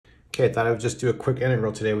Okay, I thought I would just do a quick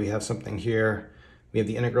integral today. We have something here. We have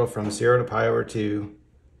the integral from 0 to pi over 2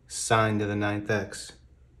 sine to the 9th x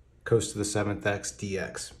cos to the 7th x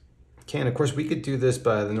dx. Okay, and of course we could do this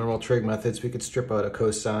by the normal trig methods. We could strip out a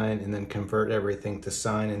cosine and then convert everything to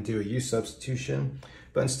sine and do a u substitution.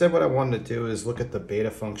 But instead what I wanted to do is look at the beta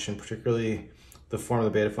function, particularly the form of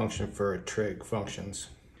the beta function for trig functions.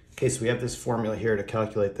 Okay, so we have this formula here to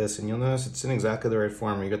calculate this, and you'll notice it's in exactly the right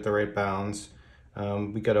form. We got the right bounds.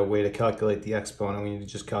 We got a way to calculate the exponent. We need to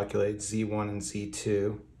just calculate z1 and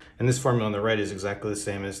z2. And this formula on the right is exactly the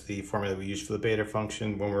same as the formula we use for the beta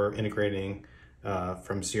function when we're integrating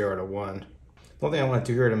from 0 to 1. The only thing I want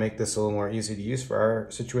to do here to make this a little more easy to use for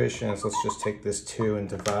our situation is let's just take this 2 and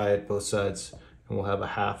divide both sides, and we'll have a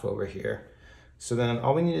half over here. So then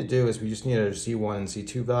all we need to do is we just need our z1 and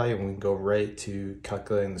z2 value, and we can go right to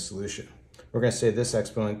calculating the solution. We're going to say this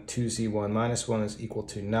exponent 2z1 minus 1 is equal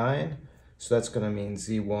to 9. So that's going to mean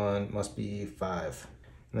z1 must be 5.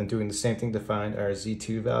 And then doing the same thing to find our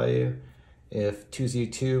z2 value. If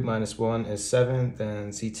 2z2 minus 1 is 7, then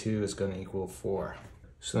z2 is going to equal 4.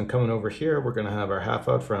 So then coming over here, we're going to have our half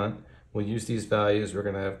out front. We'll use these values. We're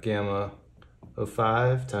going to have gamma of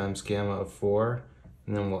 5 times gamma of 4.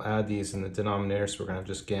 And then we'll add these in the denominator, so we're going to have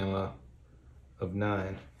just gamma of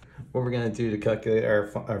 9. What we're going to do to calculate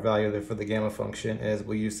our value there for the gamma function is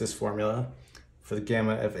we'll use this formula. For the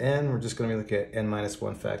gamma of n, we're just going to look at n minus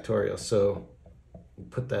 1 factorial. So we'll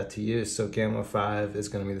put that to use. So gamma of 5 is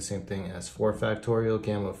going to be the same thing as 4 factorial.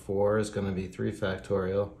 Gamma of 4 is going to be 3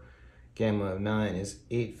 factorial. Gamma of 9 is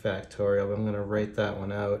 8 factorial. I'm going to write that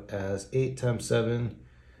one out as 8 times 7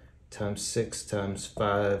 times 6 times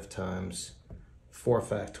 5 times 4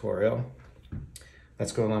 factorial.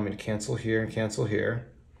 That's going to allow me to cancel here and cancel here.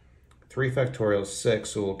 3 factorial is 6,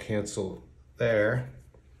 so we'll cancel there.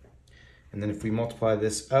 And then if we multiply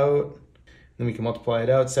this out, then we can multiply it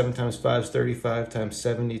out. 7 times 5 is 35 times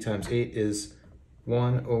 70 times 8 is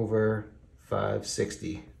 1 over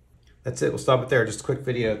 560. That's it. We'll stop it there. Just a quick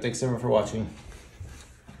video. Thanks everyone for watching.